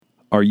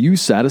Are you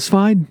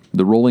satisfied?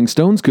 The Rolling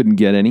Stones couldn't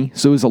get any,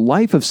 so is a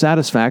life of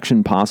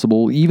satisfaction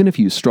possible even if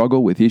you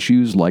struggle with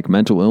issues like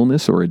mental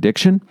illness or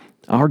addiction?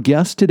 Our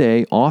guest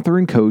today, author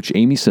and coach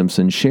Amy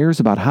Simpson, shares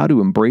about how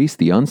to embrace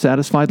the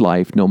unsatisfied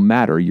life no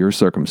matter your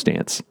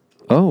circumstance.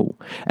 Oh,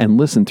 and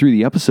listen through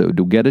the episode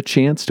to get a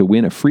chance to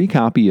win a free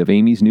copy of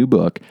Amy's new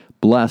book,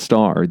 Blessed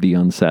Are the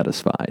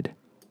Unsatisfied.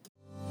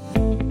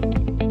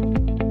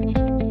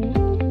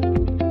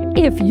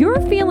 If you're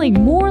feeling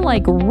more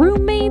like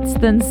roommates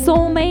than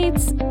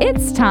soulmates,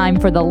 it's time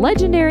for the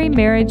Legendary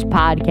Marriage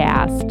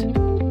Podcast.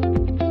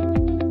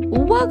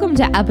 Welcome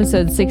to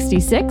episode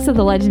 66 of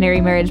the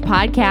Legendary Marriage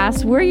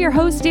Podcast. We're your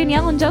hosts,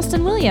 Danielle and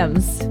Justin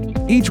Williams.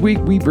 Each week,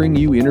 we bring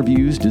you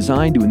interviews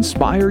designed to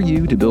inspire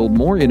you to build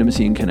more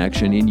intimacy and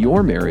connection in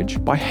your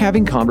marriage by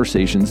having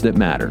conversations that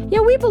matter.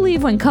 Yeah, we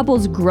believe when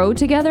couples grow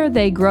together,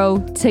 they grow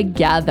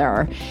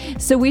together.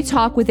 So we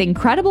talk with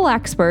incredible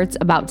experts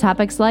about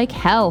topics like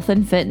health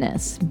and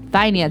fitness,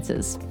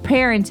 finances,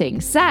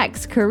 parenting,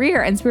 sex,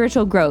 career, and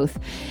spiritual growth.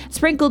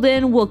 Sprinkled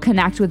in, we'll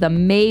connect with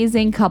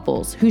amazing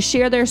couples who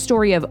share their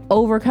story of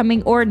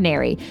overcoming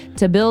ordinary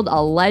to build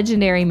a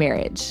legendary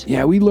marriage.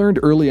 Yeah, we learned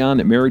early on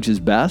that marriage is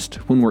best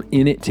when we're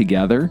in it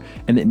together,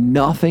 and that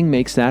nothing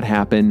makes that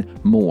happen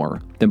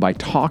more than by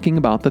talking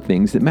about the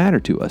things that matter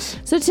to us.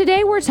 So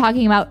today we're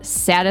talking about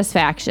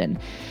satisfaction.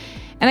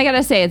 And I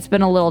gotta say, it's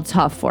been a little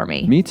tough for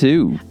me. Me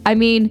too. I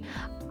mean,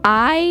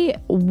 I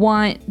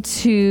want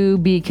to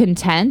be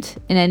content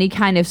in any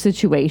kind of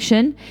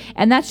situation,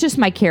 and that's just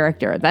my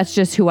character. That's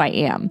just who I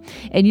am.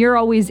 And you're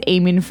always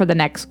aiming for the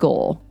next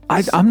goal.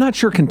 I'm not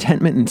sure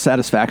contentment and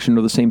satisfaction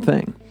are the same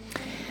thing.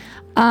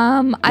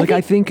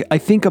 I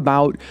think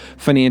about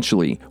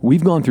financially,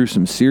 we've gone through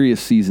some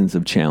serious seasons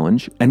of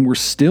challenge and we're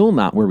still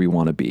not where we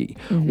want to be.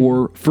 Mm-hmm.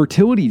 Or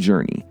fertility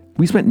journey.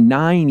 We spent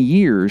 9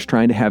 years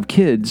trying to have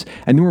kids,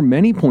 and there were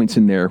many points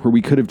in there where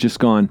we could have just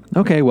gone,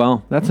 okay,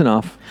 well, that's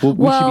enough. We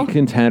should be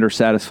content or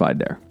satisfied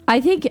there. I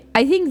think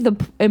the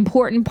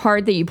important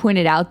part that you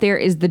pointed out there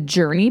is the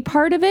journey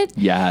part of it.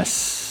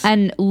 Yes.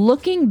 And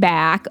looking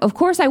back, of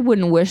course, I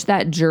wouldn't wish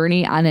that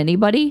journey on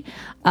anybody,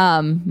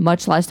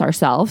 much less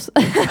ourselves.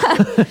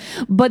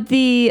 But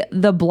the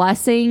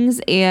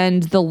blessings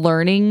and the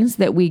learnings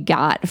that we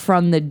got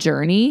from the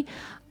journey,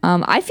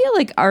 I feel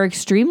like are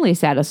extremely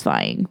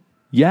satisfying.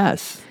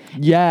 Yes.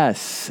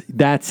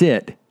 That's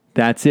it.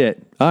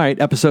 All right,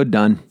 episode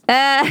done.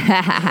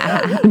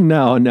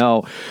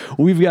 No.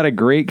 We've got a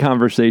great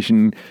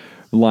conversation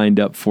lined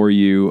up for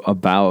you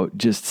about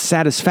just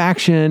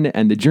satisfaction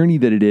and the journey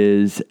that it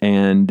is,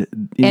 and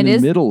in the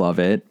middle of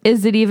it.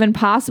 Is it even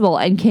possible?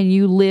 And can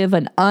you live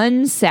an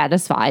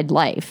unsatisfied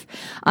life?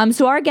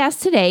 So our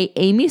guest today,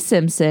 Amy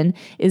Simpson,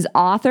 is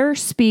author,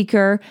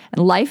 speaker,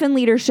 and life and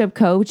leadership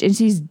coach, and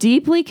she's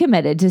deeply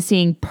committed to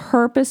seeing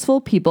purposeful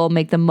people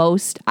make the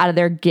most out of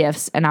their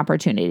gifts and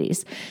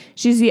opportunities.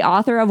 She's the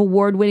author of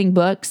award-winning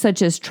books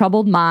such as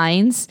Troubled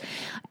Minds,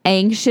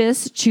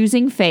 Anxious,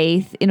 Choosing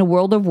Faith in a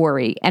World of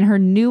Worry. And her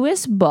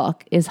newest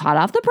book is hot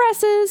off the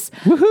presses.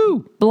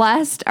 Woohoo!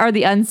 Blessed Are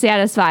the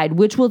Unsatisfied,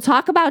 which we'll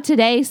talk about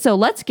today. So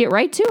let's get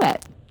right to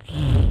it.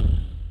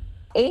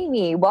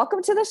 Amy,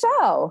 welcome to the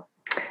show.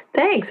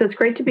 Thanks. It's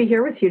great to be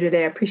here with you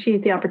today. I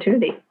appreciate the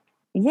opportunity.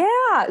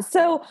 Yeah.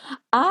 So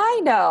I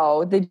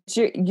know that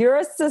you're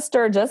a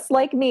sister just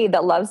like me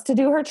that loves to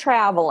do her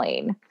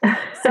traveling.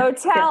 So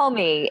tell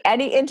me,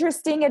 any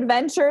interesting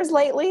adventures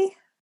lately?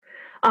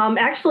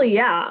 Actually,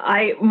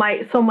 yeah.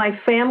 My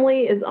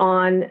family is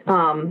on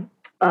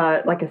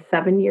like a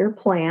 7-year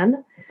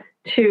plan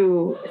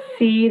to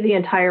see the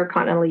entire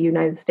continental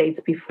United States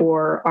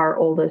before our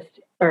oldest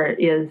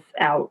is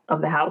out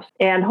of the house,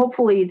 and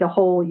hopefully the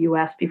whole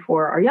U.S.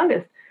 before our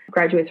youngest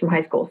graduates from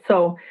high school.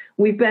 So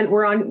we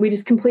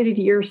just completed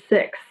year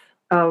 6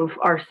 of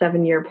our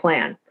 7-year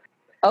plan.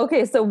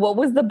 Okay, so what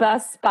was the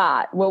best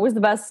spot? What was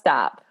the best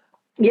stop?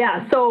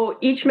 Yeah, so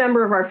each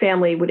member of our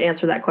family would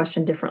answer that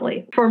question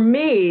differently. For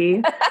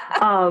me,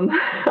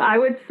 I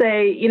would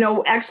say,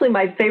 actually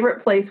my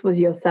favorite place was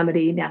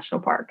Yosemite National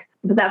Park,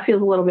 but that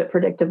feels a little bit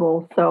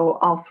predictable. So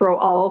I'll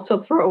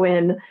also throw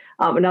in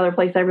another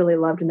place I really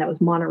loved, and that was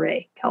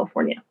Monterey,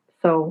 California.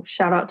 So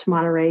shout out to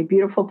Monterey,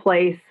 beautiful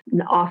place,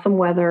 awesome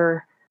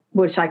weather.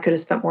 Wish I could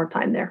have spent more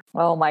time there.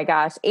 Oh my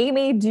gosh.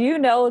 Amy, do you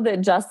know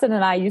that Justin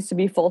and I used to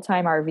be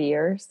full-time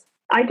RVers?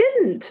 I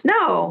didn't.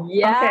 No.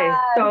 Yeah.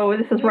 Okay. So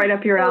this is right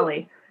up your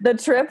alley. The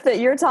trip that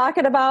you're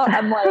talking about,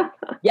 I'm like,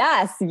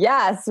 yes,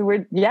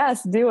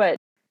 do it.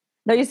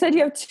 Now, you said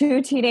you have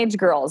 2 teenage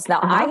girls. Now,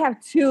 I have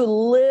 2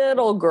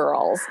 little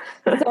girls.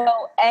 So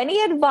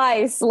any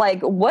advice, like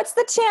what's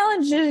the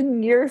challenge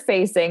you're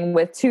facing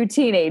with 2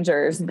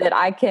 teenagers that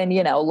I can,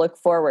 look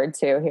forward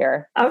to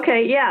here?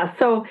 Okay. Yeah.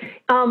 So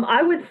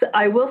I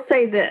will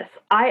say this.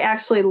 I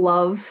actually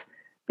love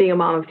being a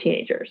mom of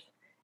teenagers.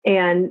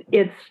 And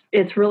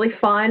it's really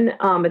fun.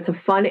 It's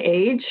a fun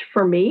age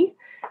for me.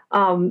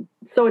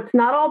 So it's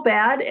not all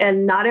bad,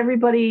 and not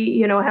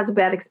everybody, has a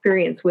bad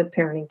experience with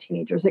parenting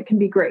teenagers. It can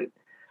be great.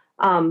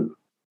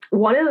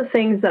 one of the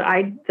things that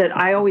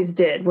I always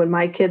did when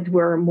my kids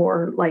were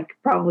more like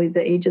probably the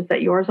ages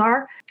that yours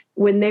are,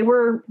 when they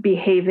were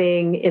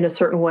behaving in a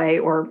certain way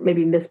or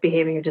maybe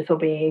misbehaving or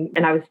disobeying,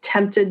 and I was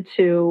tempted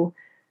to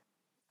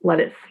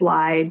let it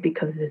slide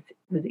because it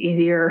was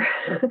easier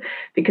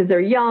because they're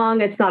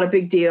young, it's not a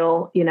big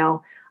deal,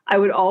 I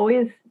would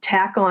always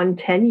tack on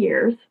 10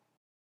 years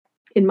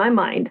in my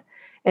mind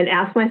and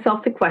ask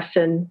myself the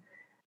question,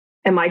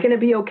 am I going to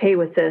be okay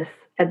with this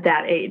at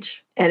that age?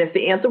 And if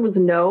the answer was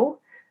no,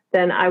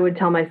 then I would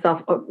tell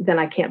myself, oh, then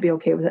I can't be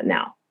okay with it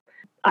now.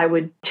 I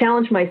would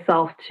challenge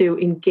myself to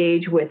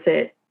engage with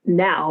it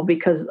now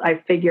because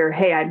I figure,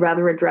 hey, I'd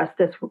rather address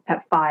this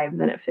at 5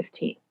 than at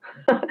 15.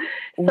 So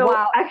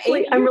wow.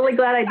 Actually, I'm really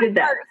glad I did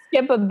that.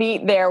 Skip a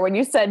beat there when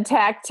you said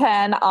tack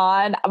 10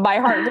 on. My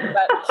heart just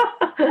went,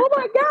 oh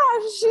my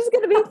gosh, she's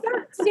going to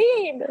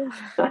be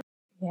 13.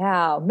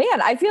 Yeah,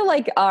 man, I feel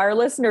like our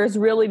listeners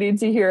really need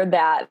to hear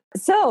that.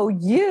 So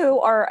you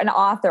are an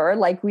author,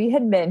 like we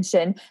had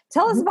mentioned.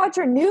 Tell us about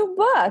your new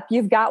book.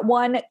 You've got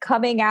one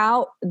coming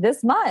out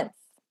this month.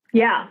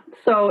 Yeah,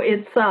 so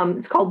it's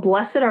called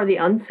Blessed Are the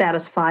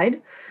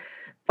Unsatisfied,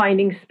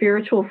 Finding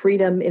Spiritual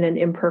Freedom in an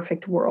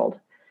Imperfect World.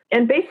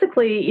 And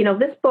basically,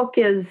 this book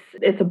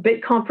it's a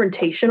bit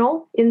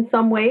confrontational in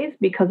some ways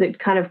because it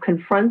kind of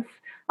confronts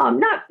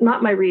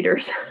not my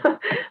readers,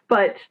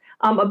 but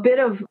a bit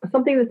of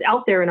something that's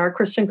out there in our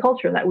Christian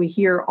culture that we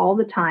hear all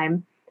the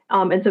time.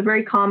 It's a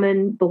very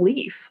common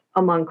belief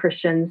among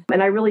Christians,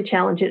 and I really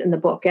challenge it in the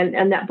book.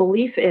 And that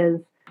belief is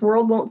the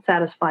world won't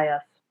satisfy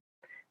us,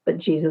 but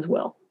Jesus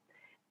will.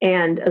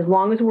 And as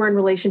long as we're in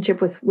relationship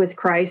with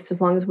Christ,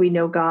 as long as we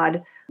know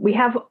God, we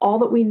have all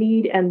that we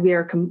need, and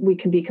we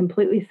can be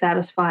completely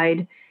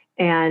satisfied.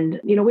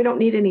 And we don't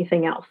need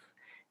anything else.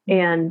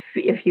 And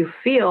if you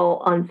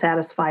feel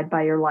unsatisfied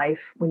by your life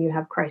when you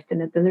have Christ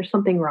in it, then there's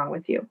something wrong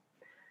with you,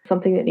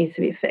 something that needs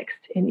to be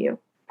fixed in you.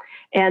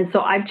 And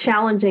so I'm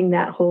challenging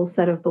that whole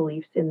set of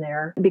beliefs in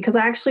there because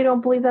I actually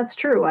don't believe that's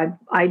true.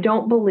 I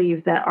don't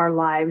believe that our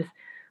lives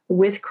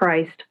with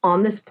Christ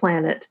on this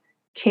planet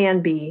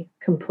can be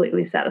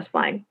completely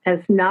satisfying. And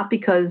it's not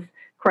because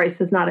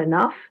Christ is not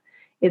enough.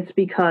 It's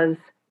because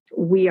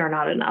we are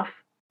not enough.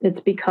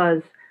 It's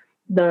because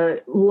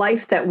the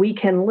life that we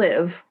can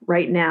live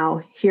right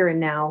now, here and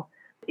now,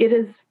 it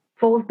is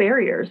full of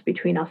barriers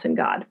between us and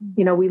God.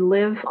 We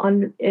live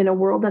in a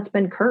world that's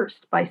been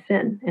cursed by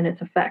sin and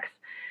its effects.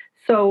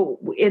 So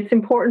it's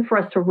important for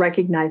us to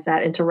recognize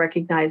that and to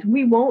recognize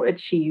we won't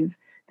achieve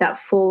that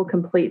full,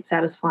 complete,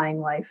 satisfying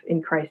life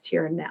in Christ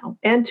here and now.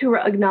 And to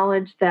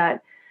acknowledge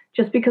that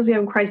just because we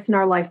have Christ in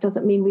our life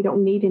doesn't mean we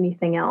don't need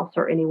anything else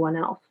or anyone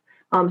else.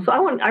 So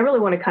I really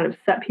want to kind of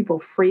set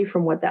people free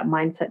from what that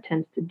mindset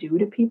tends to do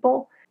to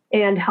people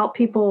and help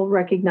people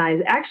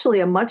recognize actually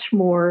a much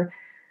more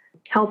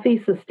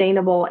healthy,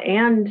 sustainable,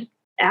 and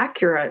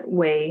accurate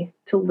way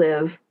to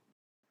live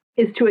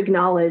is to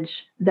acknowledge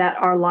that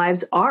our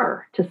lives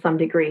are, to some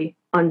degree,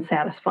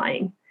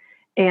 unsatisfying.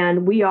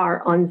 And we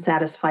are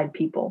unsatisfied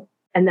people.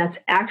 And that's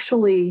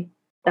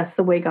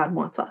the way God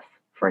wants us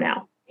for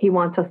now. He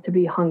wants us to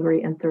be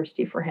hungry and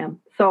thirsty for him.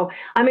 So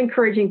I'm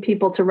encouraging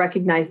people to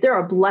recognize there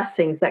are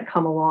blessings that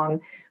come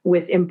along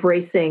with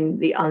embracing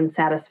the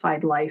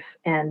unsatisfied life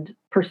and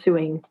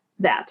pursuing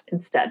that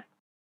instead.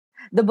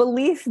 The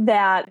belief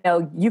that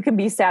you can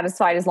be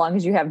satisfied as long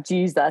as you have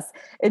Jesus,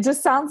 it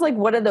just sounds like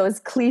one of those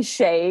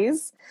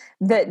cliches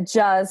that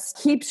just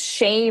keeps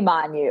shame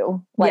on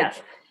you. Yes.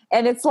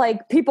 And it's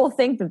like people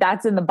think that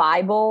that's in the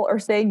Bible or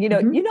saying,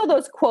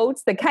 those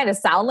quotes that kind of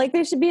sound like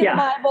they should be in the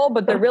Bible,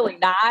 but they're really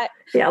not.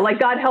 Yeah, like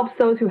God helps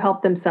those who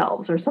help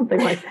themselves or something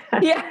like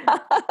that.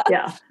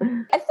 Yeah.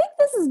 I think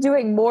this is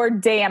doing more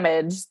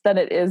damage than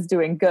it is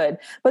doing good.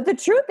 But the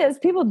truth is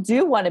people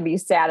do want to be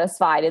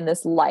satisfied in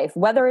this life,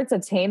 whether it's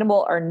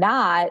attainable or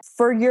not.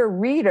 For your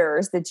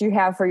readers that you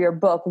have for your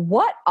book,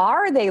 what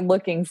are they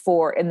looking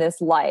for in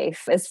this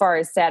life as far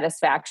as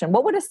satisfaction?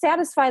 What would a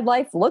satisfied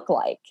life look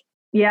like?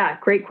 Yeah,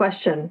 great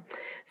question.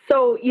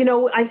 So,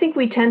 I think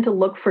we tend to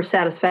look for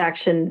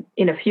satisfaction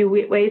in a few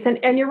ways.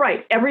 And you're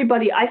right.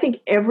 I think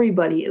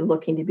everybody is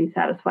looking to be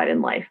satisfied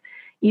in life,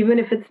 even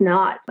if it's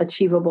not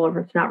achievable or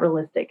if it's not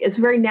realistic. It's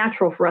very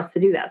natural for us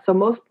to do that.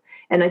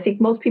 I think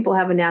most people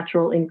have a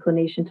natural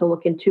inclination to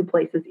look in two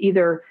places,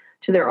 either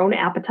to their own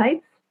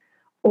appetites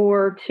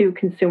or to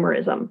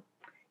consumerism.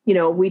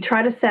 We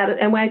try to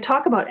and when I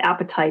talk about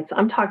appetites,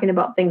 I'm talking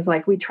about things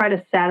like we try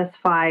to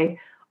satisfy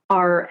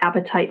our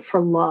appetite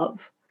for love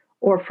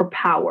or for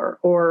power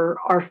or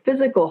our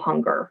physical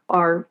hunger,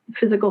 our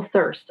physical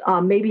thirst.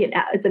 Maybe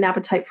it's an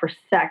appetite for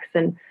sex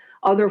and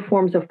other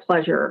forms of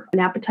pleasure, an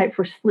appetite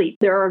for sleep.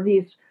 There are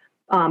these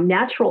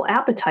natural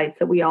appetites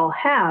that we all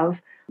have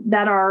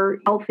that are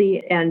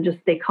healthy and just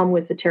they come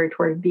with the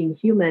territory of being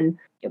human.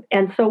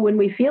 And so when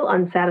we feel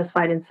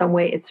unsatisfied in some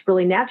way, it's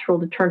really natural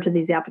to turn to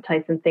these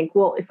appetites and think,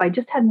 well, if I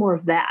just had more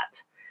of that,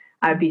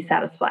 I'd be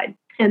satisfied.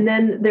 And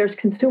then there's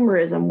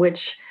consumerism, which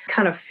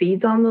kind of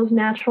feeds on those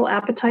natural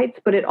appetites,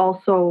 but it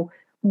also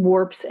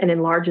warps and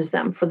enlarges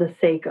them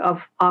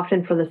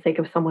often for the sake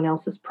of someone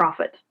else's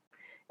profit.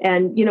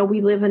 And,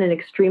 we live in an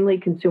extremely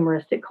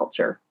consumeristic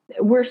culture.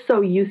 We're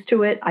so used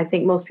to it. I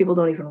think most people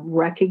don't even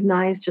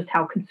recognize just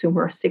how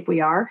consumeristic we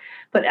are.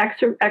 But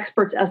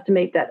experts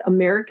estimate that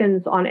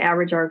Americans on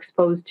average are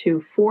exposed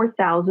to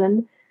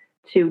 4,000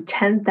 to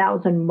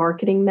 10,000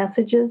 marketing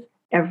messages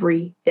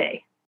every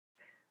day.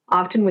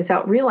 Often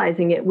without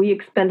realizing it, we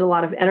expend a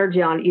lot of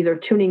energy on either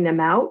tuning them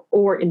out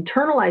or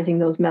internalizing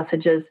those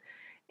messages.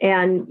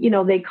 And,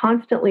 they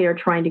constantly are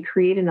trying to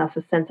create in us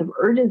a sense of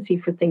urgency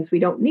for things we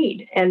don't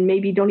need and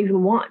maybe don't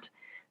even want.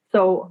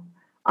 So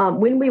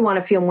when we want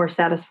to feel more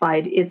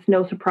satisfied, it's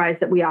no surprise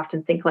that we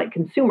often think like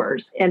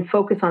consumers and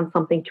focus on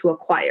something to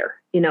acquire,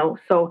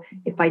 so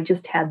if I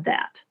just had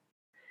that.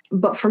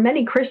 But for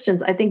many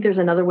Christians, I think there's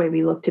another way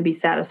we look to be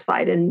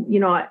satisfied. And,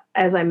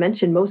 as I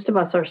mentioned, most of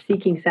us are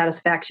seeking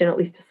satisfaction, at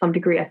least to some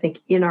degree, I think,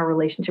 in our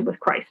relationship with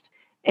Christ.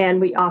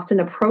 And we often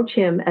approach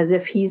him as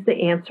if he's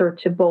the answer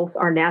to both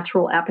our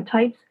natural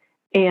appetites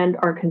and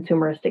our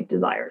consumeristic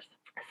desires.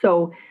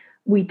 So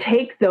we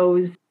take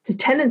those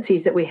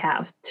tendencies that we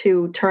have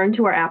to turn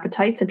to our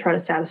appetites and try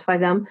to satisfy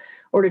them,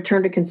 or to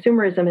turn to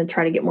consumerism and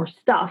try to get more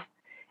stuff.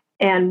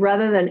 And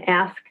rather than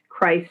ask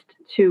Christ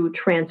to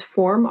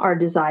transform our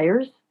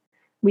desires,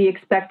 we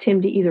expect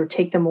him to either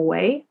take them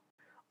away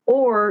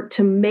or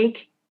to make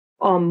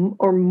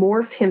or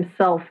morph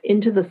himself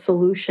into the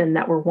solution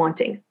that we're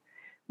wanting.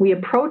 We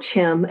approach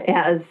him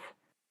as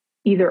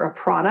either a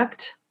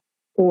product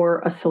or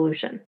a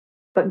solution,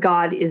 but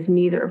God is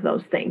neither of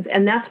those things.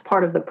 And that's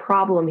part of the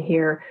problem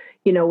here.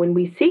 When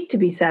we seek to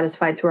be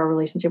satisfied through our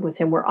relationship with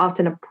him, we're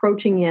often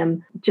approaching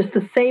him just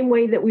the same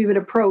way that we would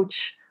approach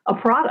a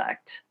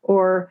product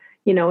or,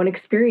 an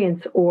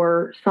experience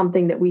or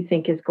something that we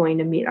think is going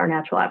to meet our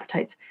natural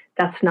appetites.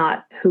 That's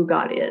not who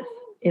God is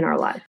in our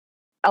lives.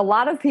 A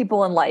lot of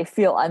people in life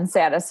feel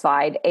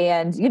unsatisfied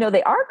and,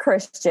 they are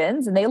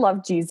Christians and they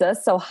love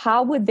Jesus. So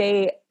how would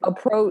they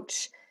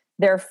approach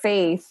their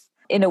faith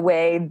in a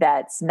way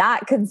that's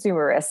not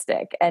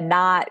consumeristic and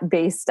not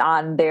based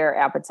on their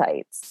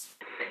appetites?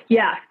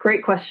 Yeah,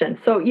 great question.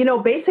 So,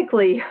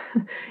 basically,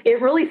 it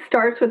really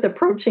starts with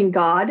approaching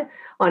God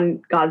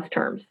on God's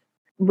terms,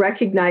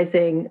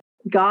 recognizing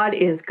God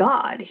is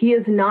God. He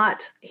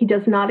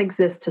does not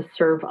exist to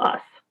serve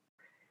us.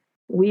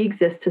 We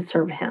exist to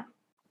serve him.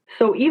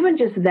 So even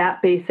just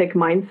that basic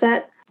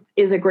mindset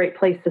is a great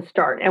place to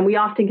start. And we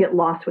often get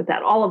lost with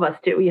that. All of us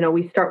do.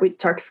 We start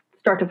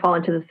to fall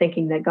into the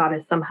thinking that God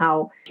is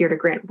somehow here to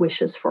grant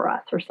wishes for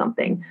us or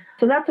something.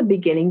 So that's a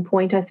beginning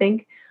point, I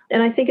think.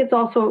 And I think it's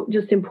also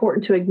just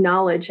important to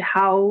acknowledge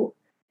how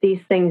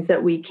these things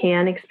that we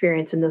can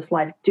experience in this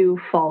life do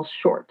fall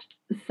short.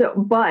 So,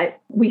 but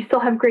we still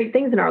have great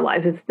things in our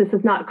lives. This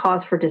is not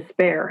cause for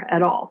despair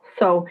at all.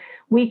 So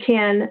we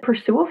can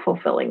pursue a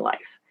fulfilling life.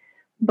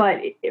 But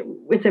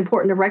it's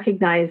important to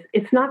recognize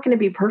it's not going to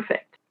be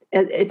perfect.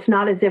 It's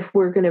not as if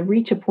we're going to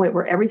reach a point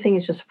where everything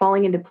is just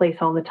falling into place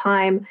all the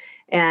time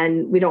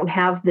and we don't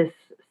have this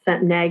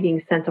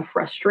nagging sense of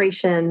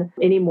frustration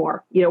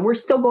anymore.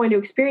 We're still going to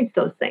experience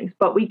those things,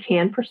 but we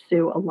can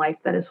pursue a life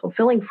that is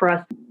fulfilling for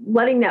us,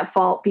 letting that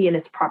fault be in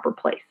its proper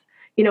place.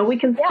 We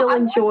can still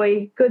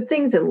enjoy good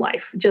things in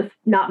life, just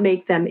not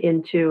make them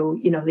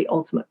into, the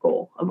ultimate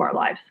goal of our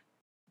lives.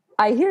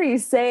 I hear you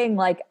saying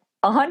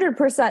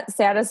 100%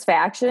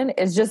 satisfaction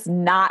is just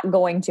not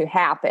going to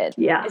happen.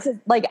 Yeah. It's just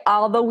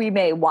although we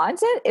may want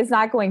it, it's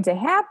not going to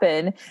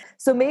happen.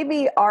 So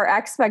maybe our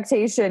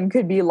expectation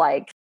could be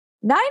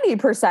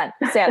 90%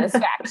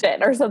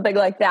 satisfaction or something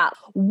like that.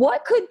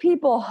 What could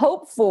people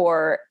hope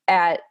for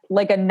at a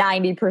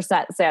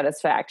 90%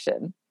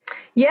 satisfaction?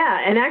 Yeah.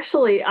 And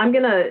actually, I'm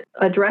going to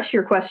address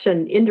your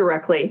question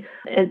indirectly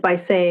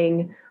by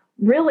saying,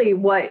 really,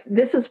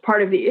 this is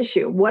part of the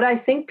issue. What I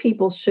think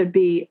people should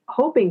be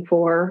hoping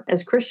for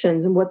as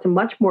Christians, and what's a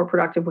much more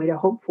productive way to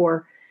hope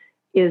for,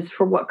 is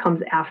for what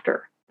comes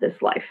after this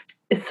life.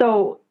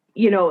 So,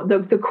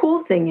 the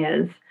cool thing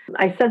is,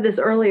 I said this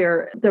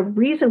earlier, the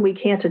reason we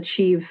can't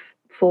achieve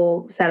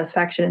full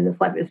satisfaction in this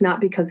life is not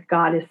because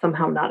God is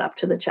somehow not up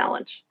to the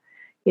challenge,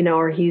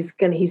 or he's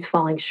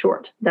falling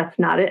short. That's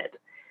not it.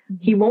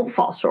 He won't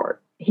fall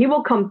short. He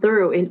will come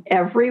through in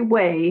every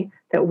way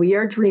that we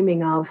are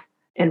dreaming of,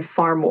 and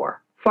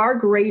far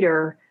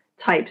greater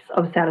types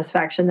of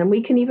satisfaction than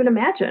we can even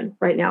imagine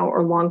right now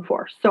or long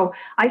for. So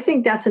I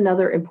think that's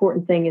another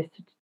important thing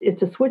is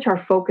to switch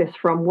our focus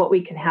from what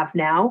we can have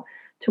now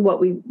to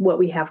what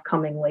we have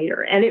coming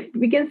later. And it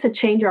begins to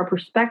change our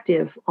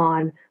perspective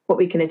on what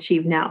we can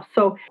achieve now.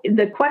 So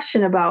the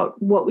question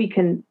about what we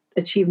can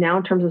achieve now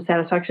in terms of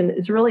satisfaction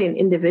is really an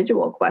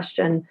individual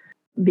question,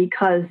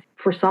 because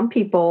for some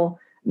people,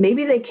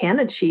 maybe they can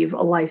achieve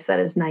a life that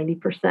is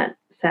 90%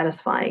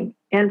 satisfying.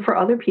 And for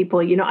other people,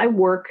 I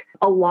work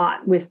a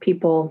lot with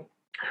people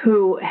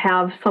who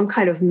have some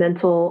kind of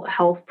mental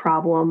health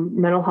problem,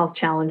 mental health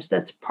challenge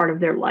that's part of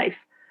their life.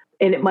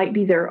 And it might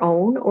be their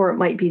own, or it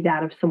might be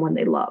that of someone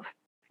they love.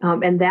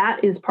 And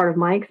that is part of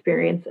my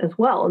experience as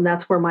well. And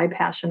that's where my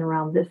passion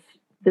around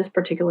this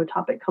particular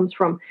topic comes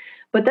from.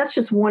 But that's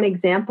just one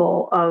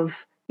example of,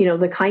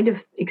 the kind of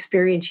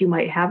experience you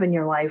might have in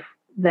your life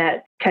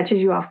that catches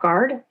you off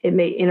guard. It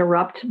may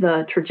interrupt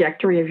the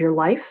trajectory of your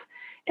life.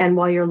 And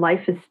while your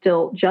life is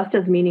still just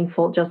as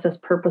meaningful, just as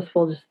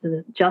purposeful,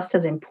 just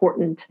as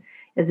important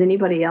as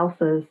anybody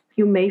else's,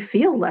 you may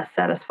feel less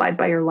satisfied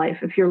by your life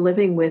if you're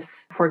living with,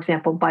 for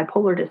example,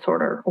 bipolar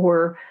disorder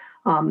or,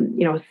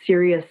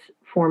 serious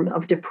form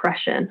of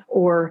depression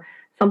or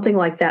something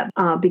like that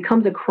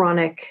becomes a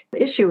chronic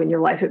issue in your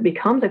life. It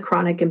becomes a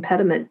chronic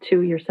impediment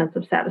to your sense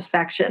of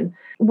satisfaction,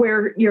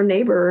 where your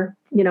neighbor,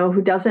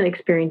 who doesn't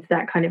experience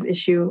that kind of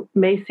issue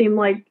may seem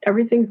like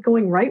everything's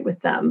going right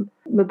with them,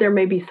 but there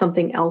may be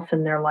something else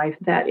in their life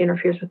that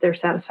interferes with their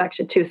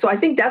satisfaction too. So I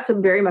think that's a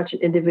very much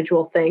an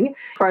individual thing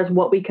as far as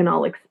what we can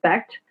all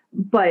expect.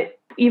 But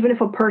even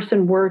if a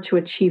person were to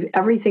achieve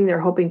everything they're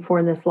hoping for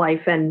in this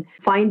life and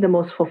find the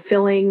most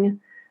fulfilling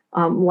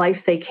life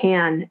they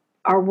can,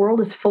 our world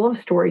is full of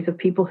stories of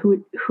people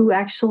who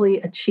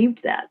actually achieved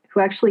that, who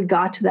actually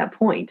got to that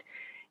point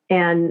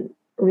and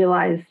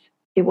realized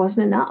it wasn't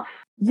enough.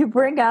 You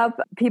bring up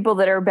people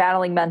that are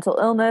battling mental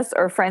illness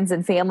or friends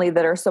and family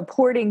that are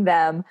supporting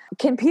them.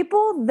 Can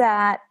people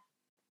that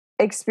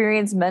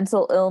experience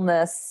mental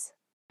illness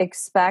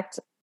expect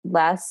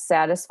less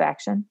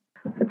satisfaction?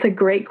 That's a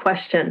great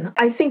question.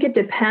 I think it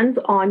depends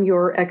on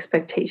your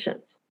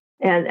expectations.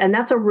 And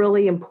that's a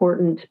really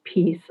important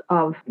piece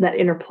of that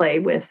interplay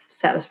with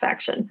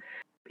satisfaction.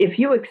 If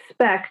you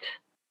expect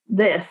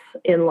this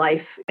in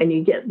life and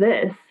you get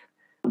this,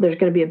 there's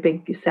going to be a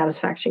big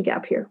satisfaction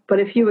gap here. But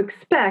if you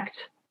expect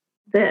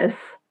this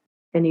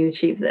and you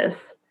achieve this,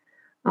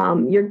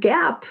 your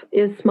gap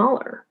is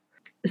smaller.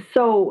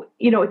 So,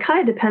 it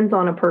kind of depends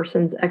on a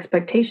person's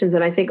expectations.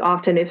 And I think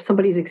often if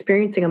somebody's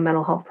experiencing a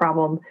mental health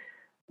problem,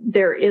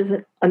 there is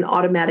an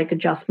automatic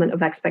adjustment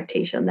of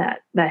expectation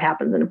that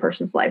happens in a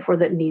person's life or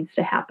that needs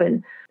to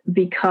happen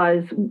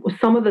because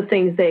some of the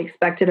things they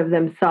expected of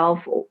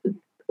themselves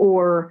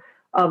or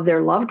of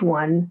their loved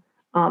one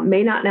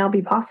may not now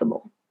be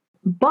possible.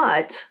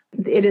 But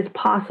it is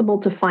possible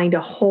to find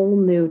a whole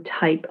new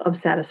type of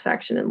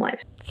satisfaction in life.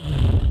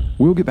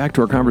 We'll get back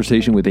to our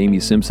conversation with Amy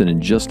Simpson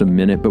in just a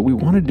minute, but we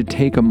wanted to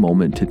take a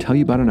moment to tell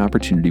you about an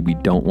opportunity we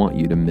don't want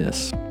you to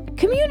miss.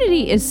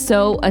 Community is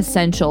so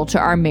essential to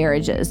our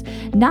marriages.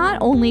 Not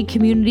only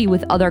community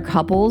with other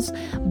couples,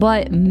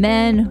 but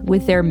men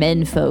with their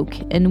men folk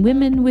and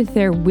women with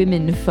their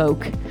women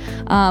folk.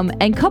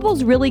 And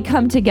couples really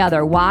come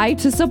together. Why?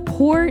 To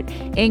support,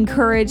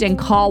 encourage, and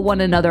call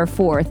one another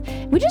forth.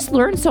 We just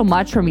learn so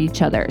much from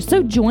each other.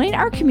 So join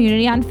our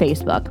community on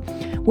Facebook,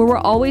 where we're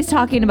always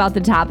talking about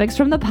the topics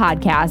from the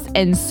podcast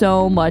and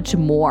so much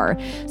more.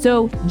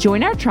 So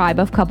join our tribe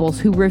of couples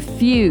who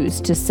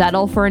refuse to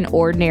settle for an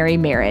ordinary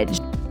marriage.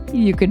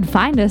 You can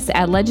find us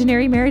at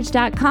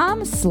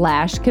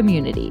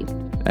legendarymarriage.com/community.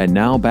 And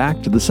now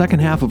back to the second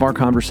half of our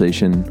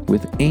conversation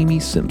with Amy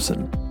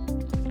Simpson.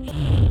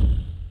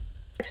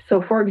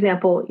 So for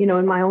example,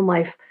 in my own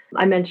life,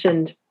 I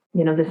mentioned,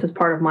 this is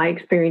part of my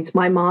experience.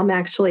 My mom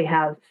actually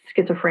has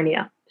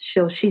schizophrenia.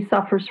 She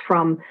suffers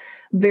from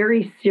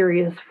very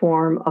serious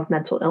form of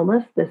mental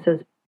illness. This has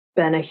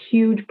been a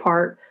huge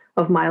part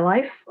of my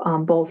life,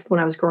 both when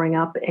I was growing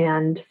up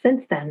and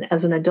since then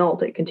as an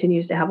adult. It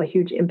continues to have a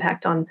huge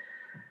impact on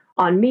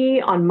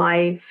me, on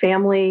my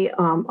family,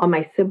 on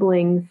my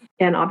siblings,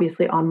 and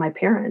obviously on my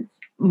parents.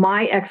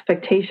 My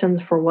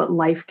expectations for what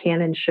life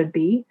can and should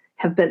be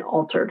have been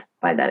altered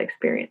by that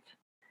experience.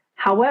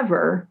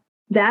 However,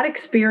 that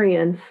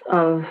experience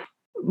of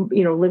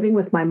living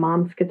with my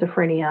mom's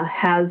schizophrenia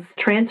has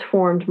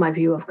transformed my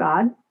view of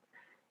God.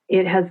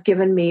 It has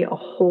given me a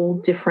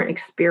whole different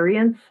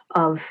experience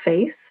of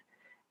faith,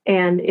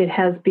 and it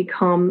has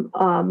become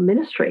a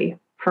ministry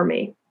for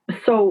me.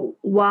 So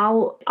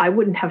while I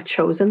wouldn't have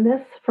chosen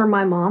this for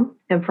my mom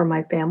and for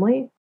my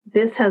family,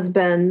 this has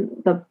been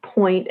the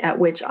point at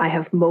which I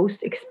have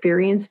most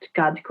experienced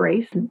God's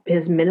grace,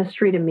 his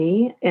ministry to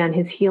me, and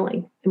his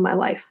healing in my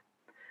life.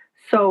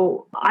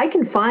 So I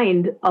can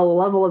find a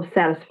level of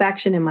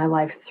satisfaction in my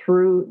life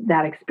through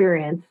that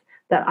experience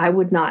that I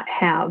would not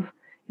have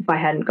if I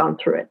hadn't gone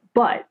through it.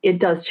 But it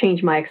does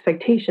change my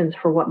expectations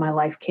for what my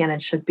life can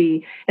and should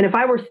be. And if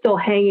I were still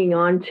hanging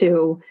on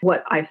to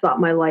what I thought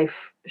my life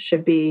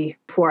should be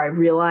before I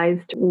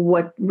realized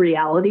what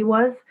reality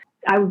was,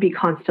 I would be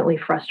constantly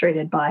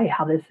frustrated by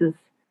how this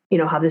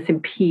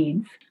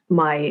impedes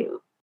my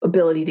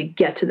ability to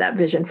get to that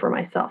vision for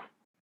myself.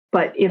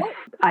 But if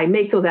I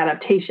make those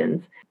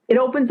adaptations, it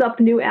opens up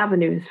new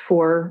avenues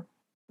for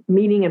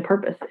meaning and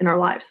purpose in our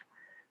lives.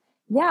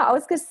 Yeah, I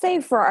was going to say,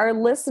 for our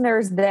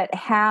listeners that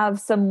have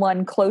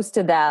someone close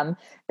to them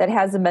that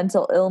has a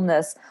mental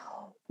illness,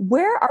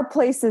 where are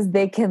places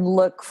they can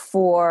look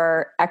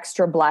for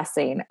extra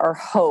blessing or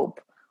hope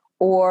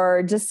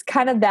or just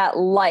kind of that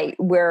light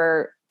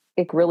where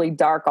it's really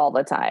dark all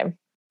the time?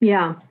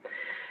 Yeah.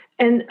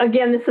 And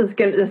again, this is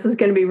going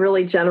to be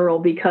really general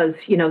because,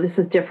 this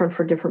is different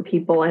for different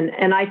people.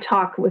 And I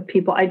talk with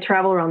people. I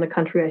travel around the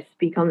country. I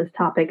speak on this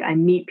topic. I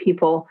meet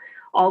people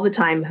all the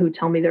time who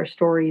tell me their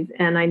stories.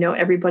 And I know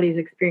everybody's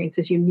experience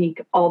is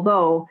unique,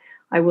 although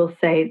I will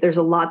say there's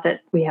a lot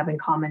that we have in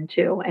common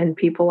too. And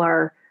people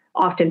are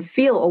often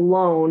feel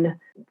alone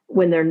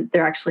when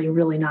they're actually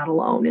really not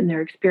alone in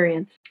their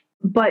experience.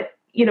 But,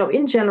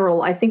 in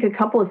general, I think a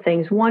couple of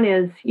things. One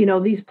is,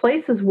 these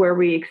places where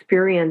we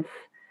experience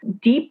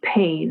deep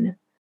pain,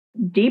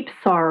 deep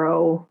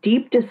sorrow,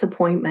 deep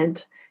disappointment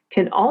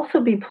can also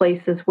be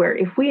places where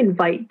if we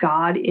invite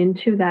God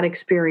into that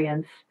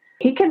experience,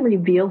 he can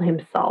reveal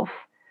himself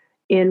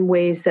in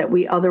ways that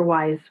we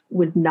otherwise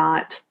would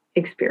not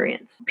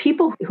experience.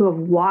 People who have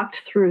walked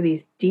through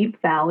these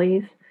deep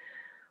valleys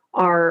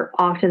are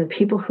often the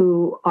people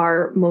who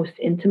are most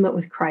intimate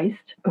with Christ,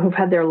 who've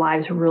had their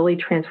lives really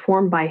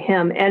transformed by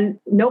him. And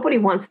nobody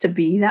wants to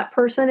be that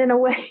person in a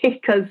way,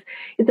 because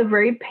it's a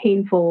very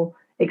painful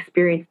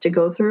experience to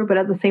go through. But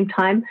at the same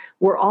time,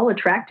 we're all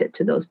attracted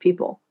to those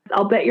people.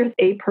 I'll bet you're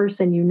a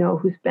person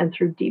who's been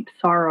through deep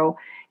sorrow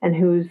and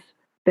who's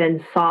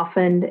been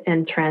softened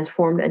and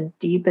transformed and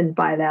deepened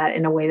by that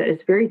in a way that is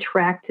very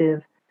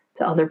attractive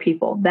to other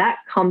people. That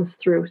comes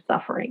through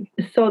suffering.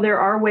 So there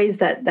are ways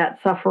that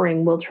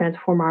suffering will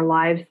transform our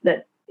lives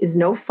that is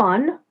no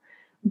fun,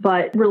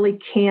 but really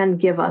can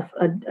give us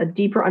a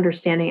deeper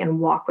understanding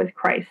and walk with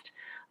Christ.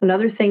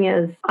 Another thing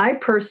is, I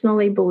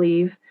personally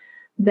believe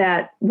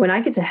that when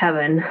I get to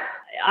heaven,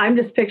 I'm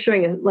just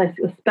picturing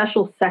a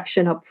special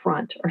section up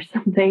front or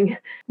something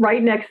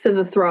right next to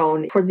the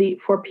throne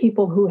for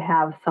people who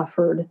have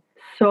suffered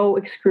so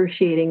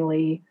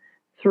excruciatingly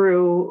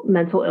through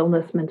mental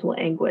illness, mental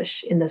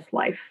anguish in this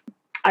life.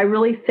 I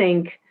really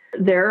think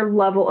their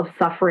level of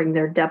suffering,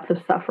 their depth of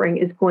suffering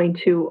is going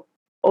to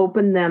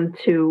open them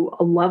to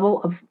a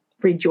level of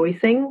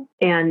rejoicing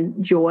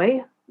and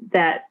joy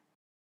that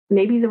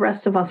maybe the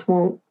rest of us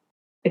won't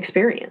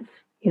experience.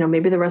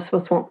 Maybe the rest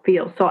of us won't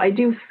feel. So I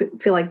do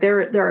feel like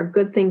there are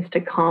good things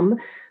to come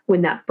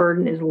when that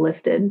burden is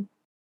lifted.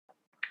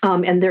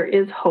 And there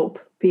is hope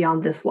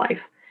beyond this life.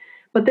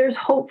 But there's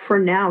hope for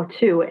now,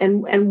 too.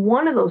 And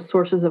one of those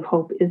sources of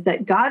hope is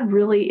that God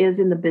really is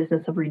in the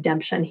business of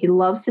redemption. He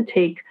loves to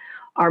take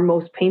our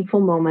most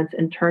painful moments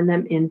and turn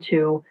them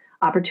into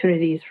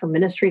opportunities for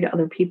ministry to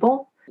other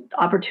people,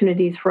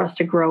 opportunities for us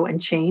to grow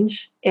and change.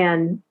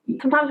 And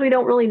sometimes we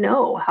don't really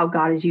know how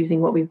God is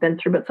using what we've been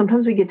through, but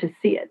sometimes we get to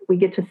see it. We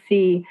get to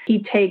see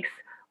he takes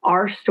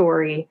our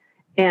story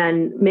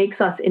and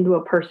makes us into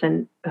a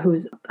person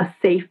who's a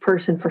safe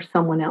person for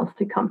someone else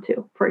to come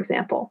to, for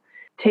example.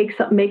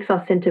 Makes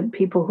us into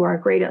people who are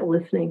great at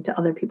listening to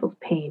other people's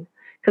pain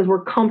because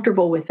we're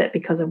comfortable with it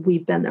because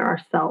we've been there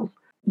ourselves.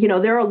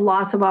 There are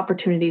lots of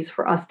opportunities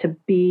for us to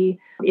be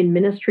in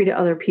ministry to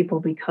other people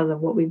because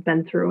of what we've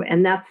been through.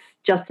 And that's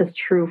just as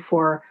true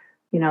for,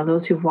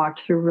 those who've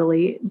walked through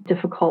really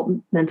difficult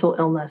mental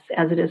illness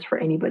as it is for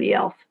anybody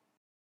else.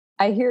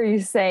 I hear you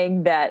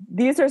saying that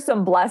these are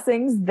some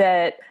blessings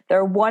that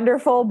they're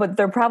wonderful, but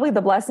they're probably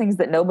the blessings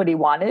that nobody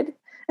wanted.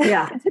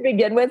 To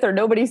begin with, or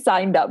nobody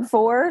signed up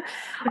for,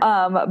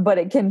 but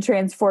it can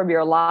transform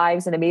your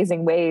lives in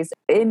amazing ways.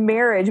 In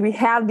marriage, we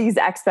have these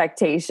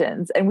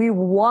expectations and we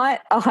want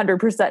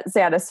 100%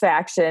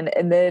 satisfaction.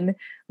 And then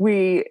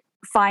we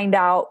find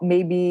out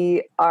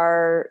maybe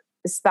our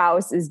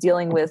spouse is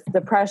dealing with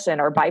depression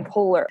or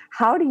bipolar.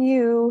 How do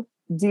you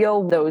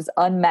deal with those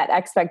unmet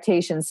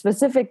expectations,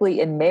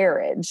 specifically in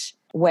marriage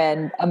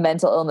when a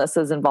mental illness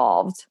is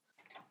involved?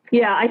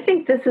 Yeah, I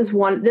think this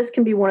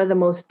can be one of the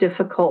most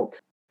difficult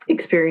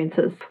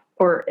experiences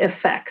or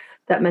effects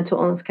that mental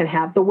illness can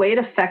have, the way it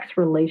affects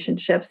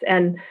relationships.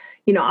 And,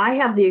 I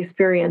have the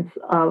experience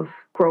of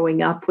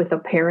growing up with a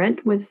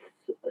parent with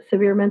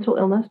severe mental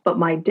illness, but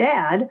my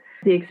dad,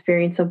 the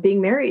experience of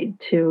being married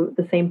to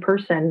the same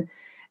person.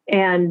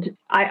 And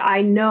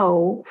I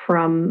know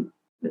from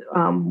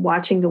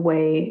watching the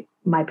way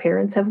my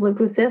parents have lived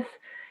with this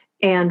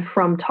and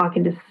from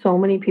talking to so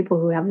many people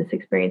who have this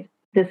experience,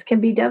 this can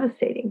be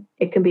devastating.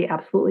 It can be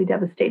absolutely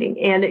devastating,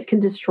 and it can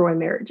destroy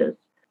marriages.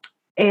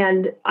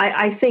 And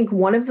I think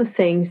one of the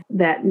things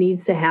that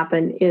needs to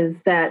happen is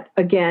that,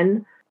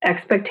 again,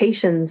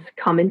 expectations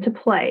come into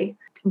play,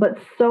 but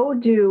so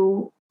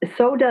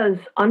does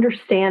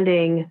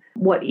understanding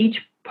what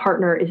each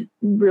partner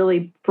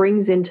really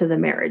brings into the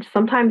marriage.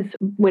 Sometimes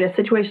when a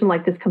situation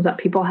like this comes up,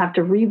 people have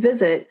to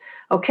revisit,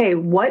 okay,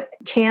 what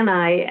can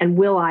I and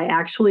will I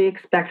actually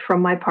expect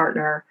from my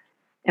partner?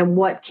 And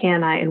what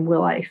can I and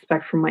will I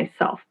expect from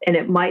myself? And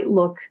it might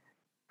look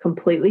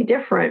completely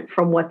different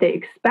from what they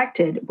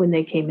expected when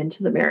they came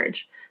into the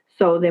marriage.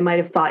 So they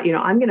might have thought,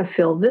 I'm going to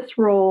fill this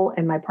role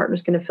and my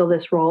partner's going to fill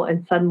this role.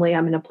 And suddenly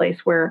I'm in a place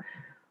where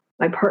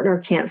my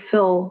partner can't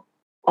fill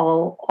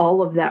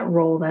all of that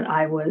role that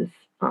I was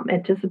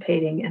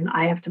anticipating. And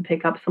I have to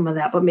pick up some of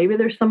that. But maybe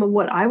there's some of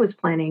what I was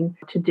planning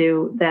to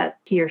do that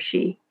he or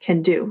she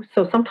can do.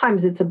 So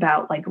sometimes it's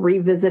about like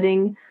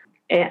revisiting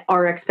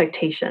our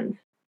expectations.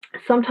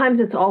 Sometimes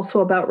it's also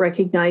about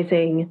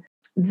recognizing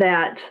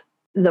that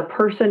the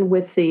person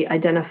with the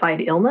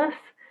identified illness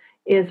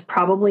is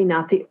definitely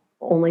not the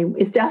only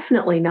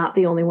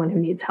one who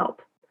needs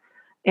help,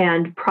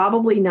 and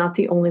probably not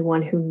the only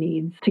one who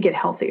needs to get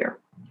healthier.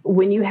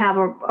 when you have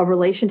a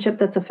relationship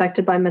that's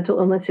affected by mental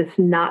illness, it's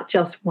not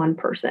just one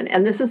person.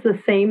 And this is the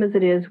same as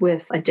it is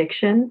with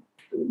addiction,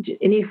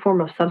 any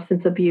form of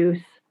substance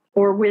abuse,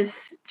 or with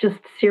just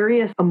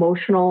serious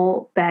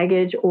emotional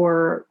baggage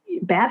or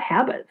bad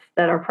habits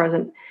that are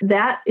present.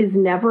 That is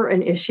never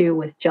an issue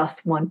with just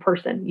one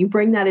person. You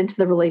bring that into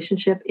the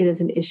relationship, it is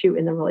an issue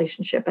in the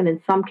relationship. And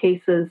in some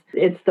cases,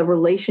 it's the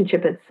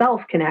relationship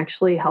itself can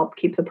actually help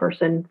keep the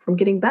person from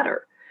getting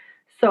better.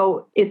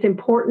 So it's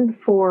important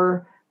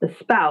for the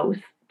spouse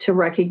to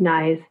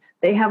recognize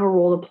they have a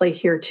role to play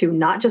here too,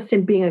 not just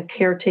in being a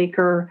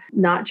caretaker,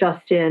 not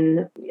just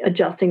in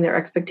adjusting their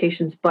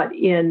expectations, but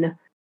in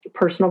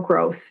personal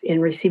growth,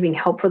 in receiving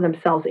help for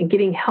themselves and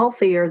getting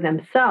healthier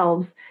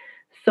themselves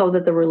so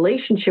that the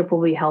relationship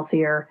will be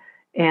healthier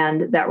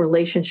and that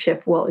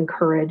relationship will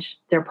encourage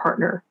their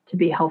partner to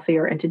be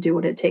healthier and to do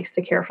what it takes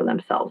to care for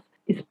themselves.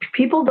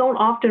 People don't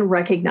often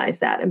recognize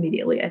that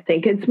immediately. I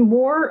think it's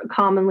more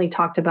commonly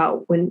talked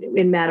about when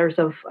in matters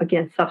of,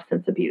 again,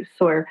 substance abuse.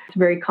 So it's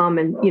very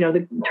common,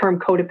 the term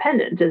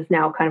codependent is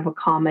now kind of a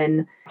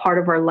common part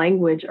of our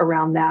language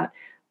around that.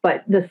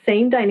 But the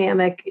same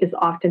dynamic is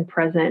often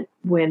present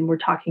when we're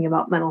talking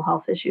about mental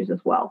health issues as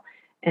well.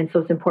 And so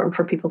it's important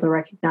for people to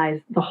recognize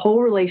the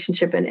whole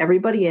relationship and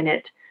everybody in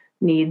it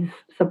needs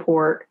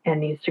support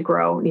and needs to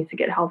grow, needs to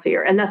get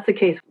healthier. And that's the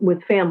case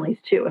with families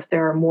too. If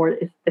there's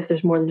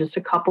more than just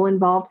a couple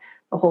involved,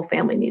 the whole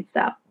family needs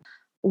that.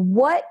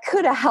 What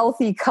could a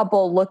healthy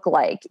couple look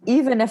like,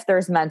 even if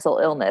there's mental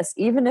illness,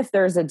 even if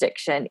there's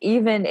addiction,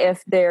 even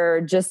if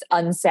they're just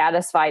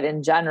unsatisfied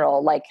in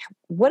general? Like,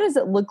 what does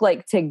it look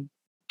like to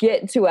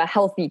get to a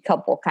healthy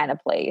couple kind of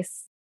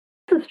place?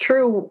 This is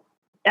true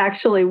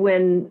actually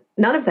when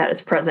none of that is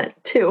present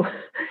too.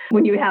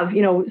 When you have,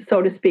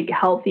 so to speak,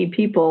 healthy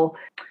people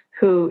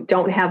who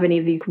don't have any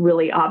of these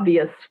really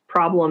obvious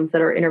problems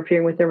that are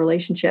interfering with their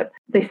relationship,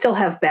 they still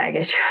have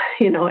baggage.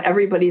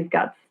 Everybody's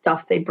got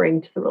stuff they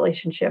bring to the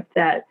relationship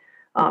that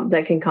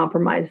can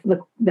compromise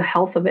the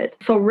health of it.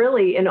 So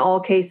really, in all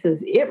cases,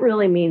 it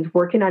really means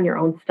working on your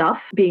own stuff,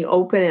 being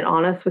open and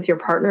honest with your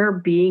partner,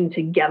 being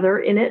together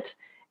in it,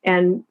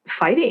 and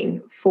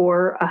fighting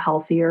for a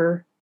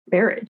healthier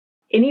marriage.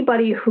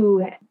 Anybody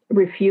who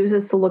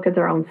refuses to look at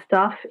their own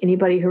stuff,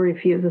 anybody who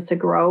refuses to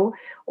grow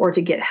or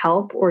to get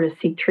help or to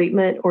seek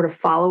treatment or to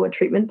follow a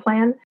treatment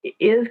plan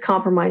is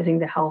compromising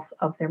the health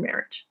of their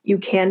marriage. You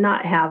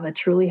cannot have a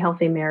truly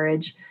healthy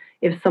marriage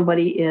if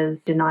somebody is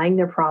denying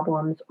their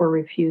problems or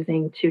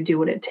refusing to do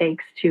what it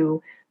takes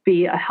to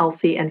be a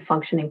healthy and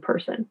functioning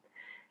person.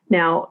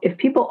 Now, if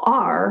people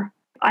are,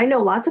 I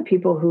know lots of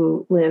people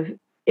who live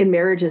in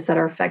marriages that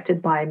are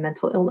affected by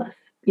mental illness.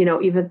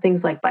 Even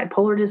things like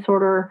bipolar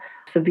disorder,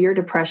 severe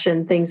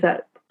depression, things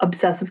that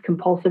obsessive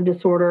compulsive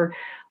disorder,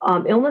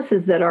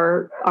 illnesses that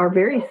are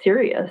very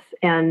serious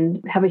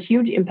and have a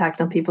huge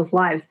impact on people's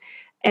lives.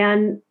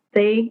 And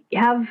they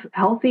have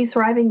healthy,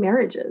 thriving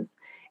marriages.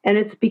 And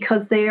it's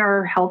because they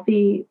are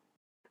healthy,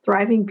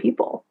 thriving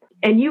people.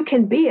 And you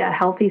can be a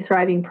healthy,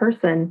 thriving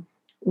person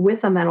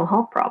with a mental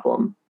health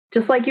problem,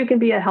 just like you can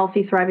be a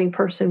healthy, thriving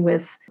person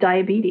with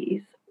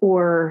diabetes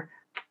or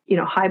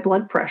high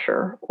blood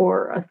pressure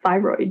or a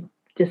thyroid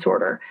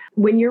disorder.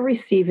 When you're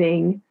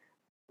receiving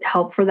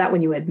help for that,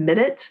 when you admit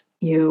it,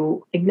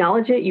 you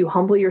acknowledge it, you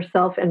humble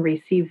yourself and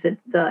receive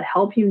the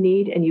help you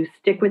need, and you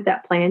stick with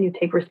that plan, you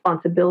take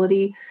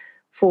responsibility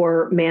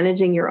for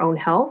managing your own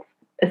health.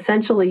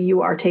 Essentially,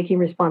 you are taking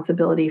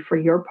responsibility for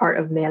your part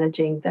of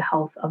managing the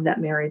health of that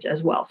marriage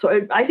as well.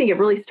 So I think it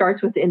really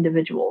starts with the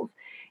individuals,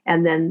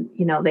 and then,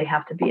 they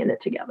have to be in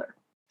it together.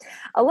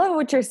 I love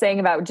what you're saying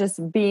about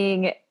just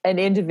being an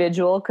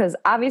individual, because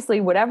obviously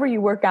whatever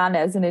you work on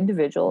as an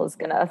individual is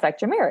going to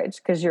affect your marriage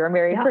because you're a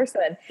married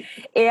person.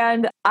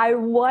 And I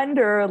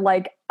wonder,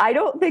 I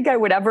don't think I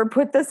would ever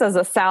put this as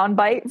a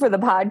soundbite for the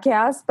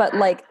podcast, but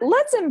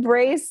let's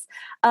embrace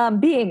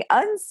being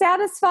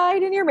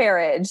unsatisfied in your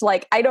marriage.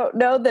 I don't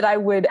know that I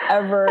would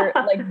ever,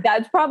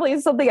 that's probably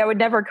something I would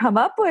never come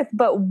up with,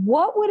 but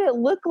what would it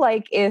look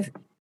like if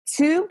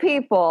two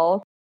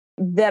people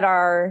that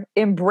are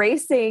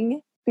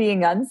embracing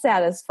being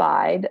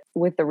unsatisfied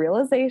with the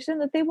realization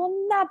that they will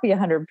not be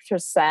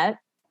 100%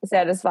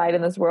 satisfied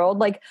in this world?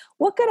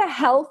 What could a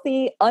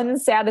healthy,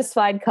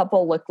 unsatisfied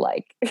couple look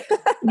like?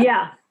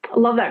 Yeah, I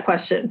love that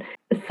question.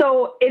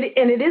 So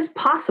it is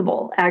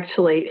possible,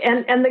 actually.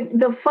 And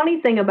the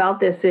funny thing about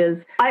this is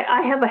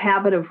I have a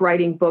habit of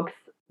writing books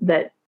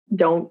that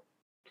don't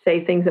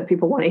say things that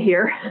people want to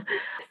hear.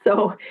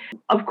 So,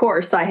 of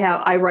course,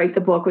 I write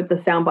the book with the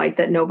soundbite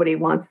that nobody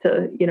wants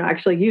to,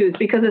 actually use,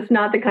 because it's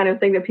not the kind of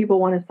thing that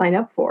people want to sign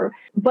up for.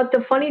 But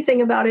the funny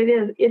thing about it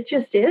is, it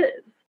just is.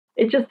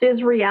 It just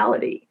is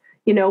reality.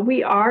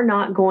 We are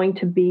not going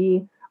to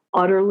be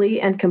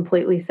utterly and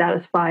completely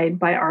satisfied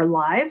by our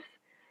lives.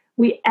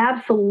 We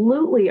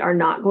absolutely are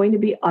not going to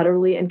be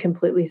utterly and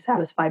completely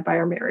satisfied by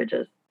our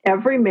marriages.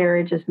 Every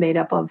marriage is made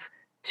up of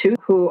two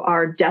who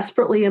are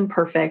desperately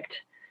imperfect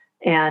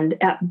and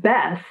at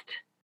best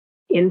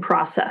in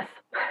process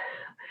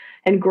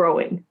and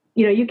growing.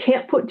 you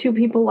can't put two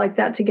people like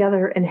that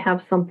together and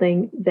have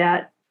something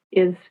that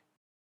is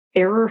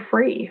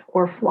error-free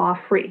or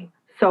flaw-free.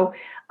 So,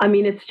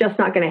 it's just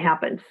not going to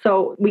happen.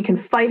 So we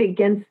can fight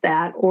against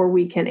that, or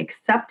we can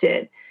accept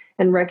it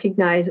and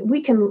recognize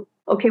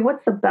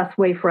what's the best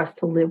way for us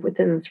to live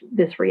within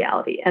this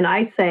reality? And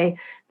I say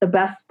the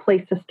best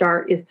place to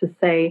start is to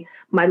say,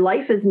 my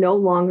life is no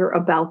longer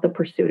about the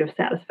pursuit of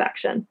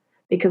satisfaction,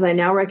 because I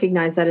now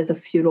recognize that is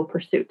a futile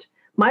pursuit.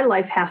 My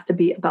life has to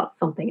be about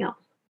something else.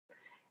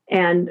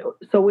 And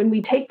so when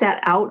we take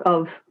that out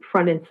of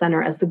front and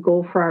center as the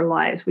goal for our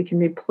lives, we can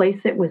replace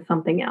it with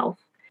something else.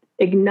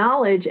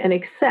 Acknowledge and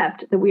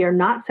accept that we are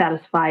not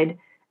satisfied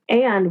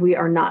and we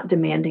are not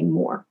demanding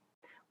more.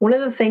 One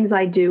of the things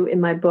I do in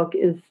my book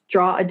is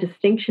draw a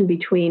distinction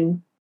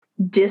between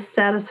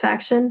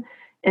dissatisfaction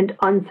and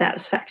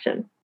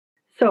unsatisfaction.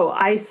 So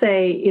I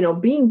say,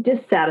 being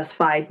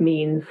dissatisfied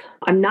means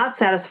I'm not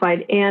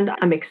satisfied and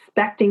I'm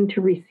expecting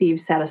to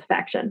receive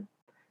satisfaction.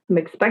 I'm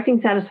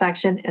expecting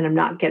satisfaction and I'm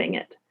not getting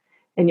it.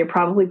 And you're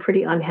probably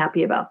pretty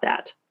unhappy about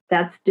that.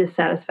 That's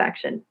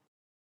dissatisfaction.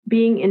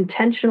 Being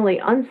intentionally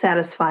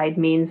unsatisfied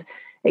means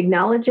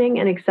acknowledging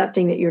and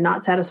accepting that you're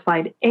not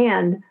satisfied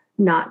and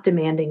not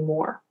demanding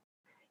more.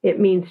 It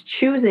means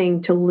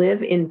choosing to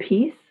live in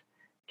peace,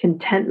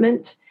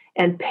 contentment,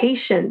 and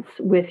patience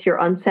with your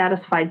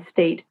unsatisfied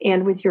state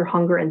and with your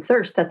hunger and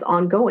thirst that's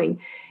ongoing.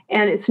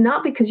 And it's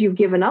not because you've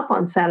given up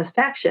on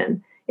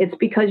satisfaction. It's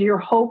because your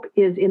hope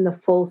is in the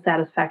full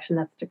satisfaction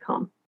that's to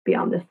come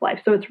beyond this life.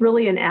 So it's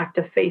really an act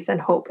of faith and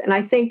hope. And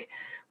I think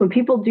when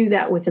people do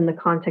that within the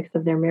context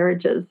of their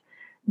marriages,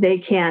 they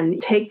can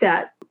take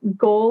that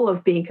goal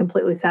of being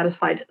completely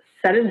satisfied,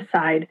 set it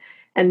aside,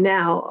 and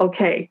now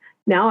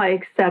I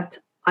accept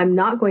I'm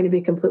not going to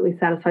be completely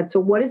satisfied. So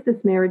what is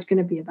this marriage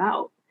going to be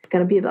about? It's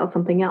going to be about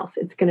something else.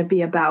 It's going to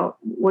be about,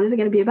 what is it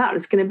going to be about?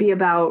 It's going to be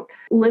about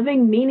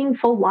living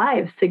meaningful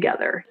lives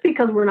together.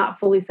 Because we're not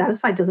fully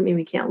satisfied doesn't mean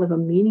we can't live a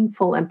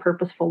meaningful and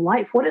purposeful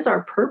life. What is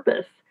our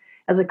purpose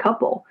as a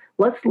couple?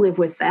 Let's live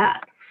with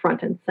that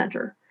front and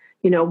center.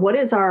 What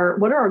are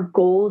our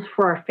goals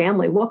for our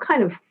family? What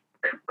kind of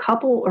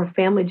couple or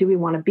family do we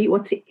want to be?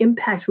 What's the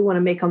impact we want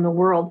to make on the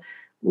world?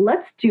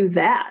 Let's do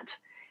that,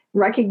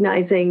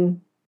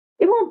 recognizing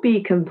it won't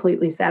be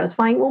completely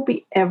satisfying. It won't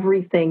be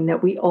everything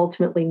that we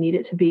ultimately need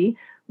it to be.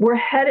 We're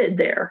headed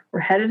there. We're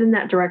headed in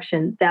that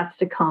direction. That's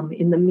to come.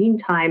 In the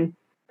meantime,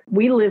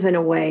 we live in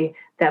a way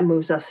that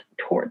moves us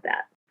toward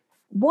that.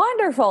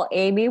 Wonderful,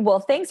 Amy. Well,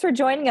 thanks for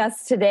joining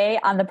us today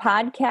on the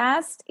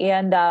podcast,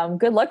 and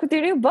good luck with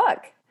your new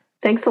book.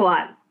 Thanks a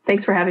lot.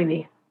 Thanks for having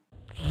me.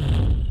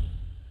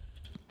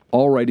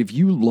 All right, if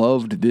you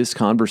loved this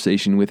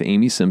conversation with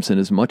Amy Simpson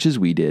as much as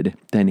we did,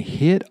 then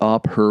hit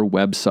up her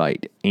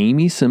website,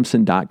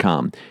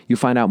 amysimpson.com. You'll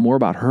find out more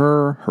about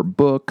her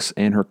books,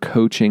 and her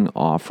coaching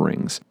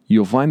offerings.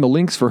 You'll find the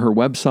links for her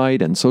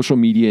website and social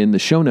media in the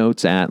show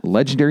notes at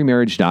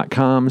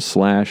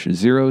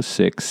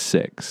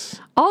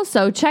legendarymarriage.com/066.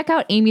 Also, check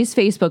out Amy's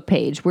Facebook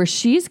page, where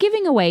she's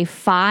giving away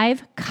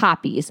 5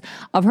 copies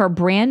of her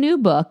brand new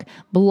book,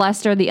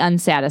 Blessed Are the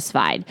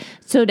Unsatisfied.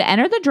 So to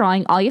enter the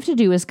drawing, all you have to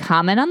do is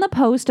comment on the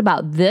post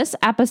about this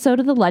episode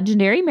of the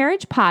Legendary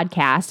Marriage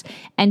Podcast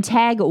and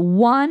tag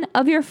one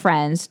of your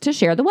friends to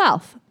share the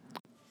wealth.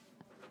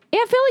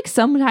 I feel like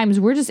sometimes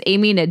we're just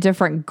aiming at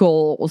different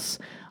goals,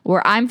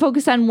 where I'm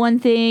focused on one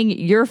thing,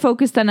 you're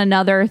focused on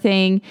another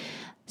thing.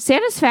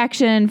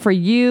 Satisfaction for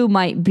you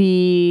might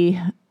be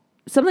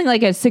something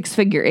like a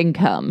 6-figure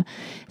income.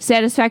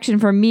 Satisfaction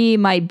for me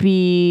might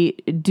be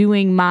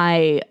doing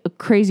my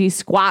crazy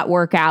squat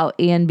workout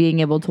and being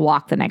able to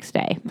walk the next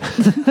day.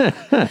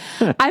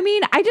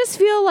 I just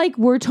feel like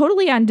we're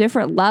totally on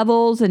different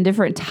levels and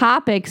different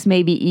topics,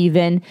 maybe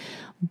even,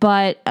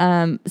 but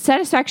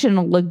satisfaction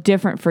will look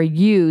different for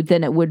you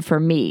than it would for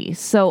me.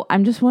 So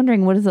I'm just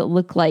wondering, what does it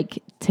look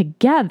like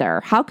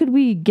together? How could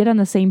we get on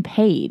the same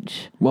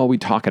page? Well, we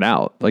talk it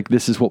out. Like,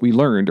 this is what we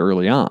learned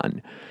early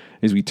on,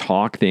 is we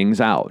talk things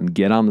out and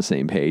get on the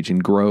same page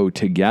and grow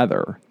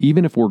together.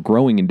 Even if we're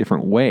growing in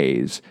different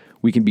ways,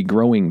 we can be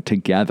growing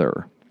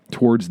together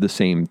towards the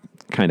same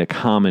kind of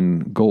common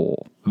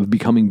goal of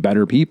becoming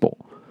better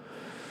people.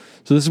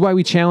 So this is why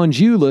we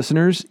challenge you,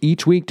 listeners,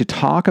 each week to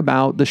talk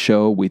about the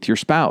show with your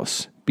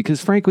spouse.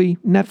 Because frankly,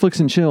 Netflix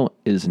and chill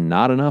is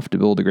not enough to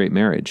build a great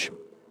marriage.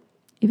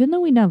 Even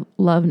though we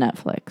love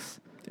Netflix.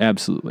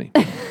 Absolutely.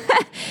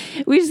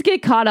 We just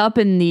get caught up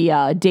in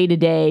the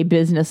day-to-day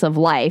business of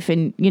life,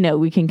 and,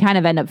 we can kind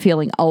of end up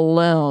feeling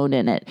alone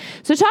in it.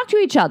 So talk to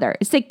each other.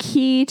 It's the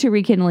key to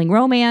rekindling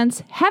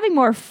romance, having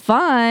more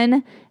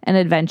fun and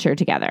adventure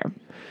together.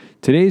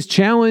 Today's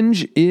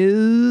challenge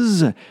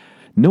is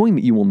knowing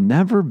that you will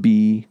never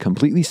be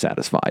completely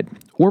satisfied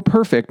or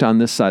perfect on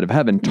this side of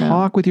heaven. No.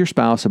 Talk with your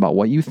spouse about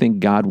what you think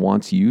God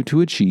wants you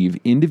to achieve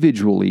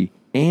individually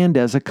and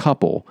as a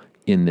couple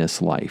in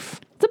this life.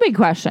 It's a big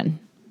question,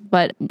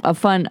 but a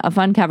fun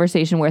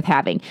conversation worth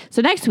having.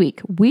 So next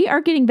week, we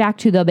are getting back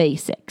to the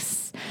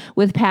basics.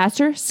 with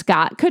Pastor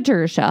Scott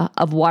Kadersha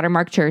of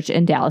Watermark Church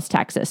in Dallas,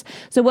 Texas.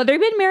 So whether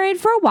you've been married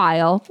for a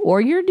while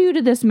or you're new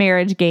to this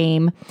marriage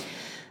game,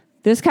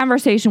 this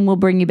conversation will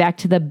bring you back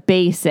to the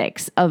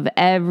basics of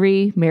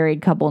every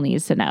married couple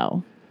needs to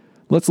know.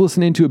 Let's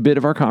listen into a bit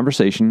of our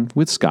conversation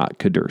with Scott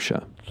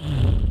Kadersha.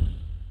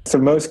 So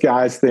most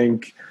guys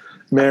think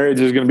marriage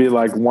is going to be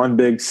like one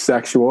big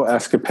sexual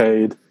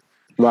escapade,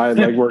 right?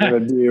 Like we're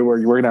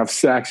going to have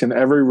sex in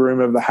every room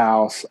of the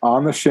house,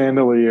 on the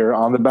chandelier,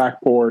 on the back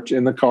porch,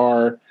 in the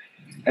car,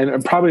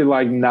 and probably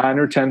like 9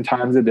 or 10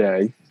 times a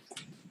day.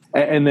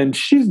 And then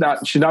she's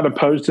not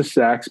opposed to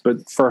sex,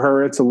 but for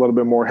her, it's a little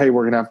bit more, hey,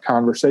 we're going to have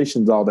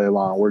conversations all day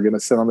long. We're going to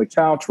sit on the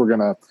couch. We're going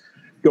to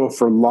go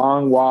for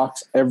long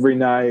walks every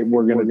night.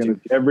 We're going to do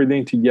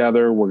everything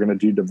together. We're going to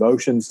do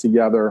devotions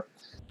together.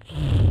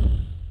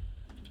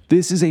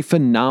 This is a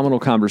phenomenal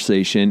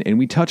conversation, and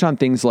we touch on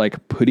things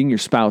like putting your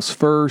spouse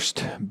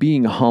first,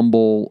 being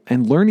humble,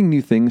 and learning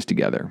new things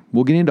together.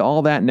 We'll get into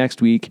all that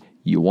next week.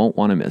 You won't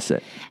want to miss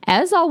it.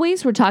 As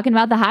always, we're talking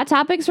about the hot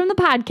topics from the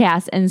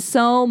podcast and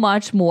so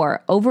much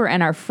more over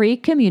in our free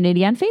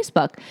community on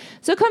Facebook.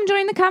 So come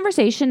join the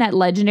conversation at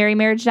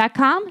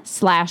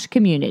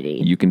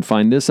legendarymarriage.com/community. You can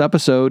find this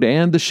episode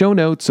and the show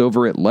notes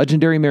over at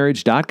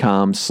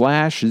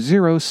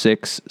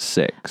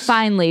legendarymarriage.com/066.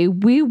 Finally,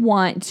 we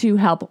want to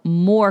help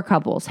more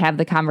couples have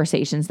the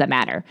conversations that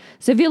matter.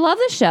 So if you love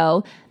the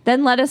show,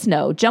 then let us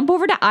know. Jump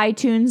over to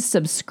iTunes,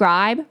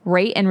 subscribe,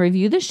 rate, and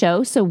review the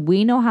show so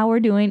we know how we're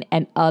doing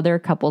and other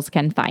couples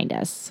can find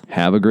us.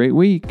 Have a great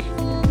week.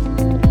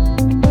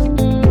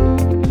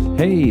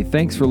 Hey,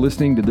 thanks for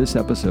listening to this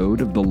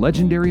episode of the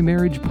Legendary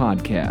Marriage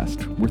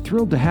Podcast. We're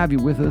thrilled to have you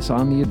with us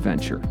on the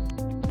adventure.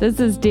 This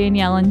is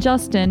Danielle and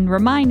Justin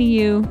reminding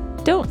you,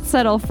 don't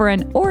settle for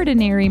an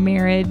ordinary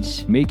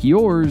marriage. Make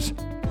yours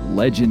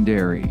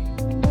legendary.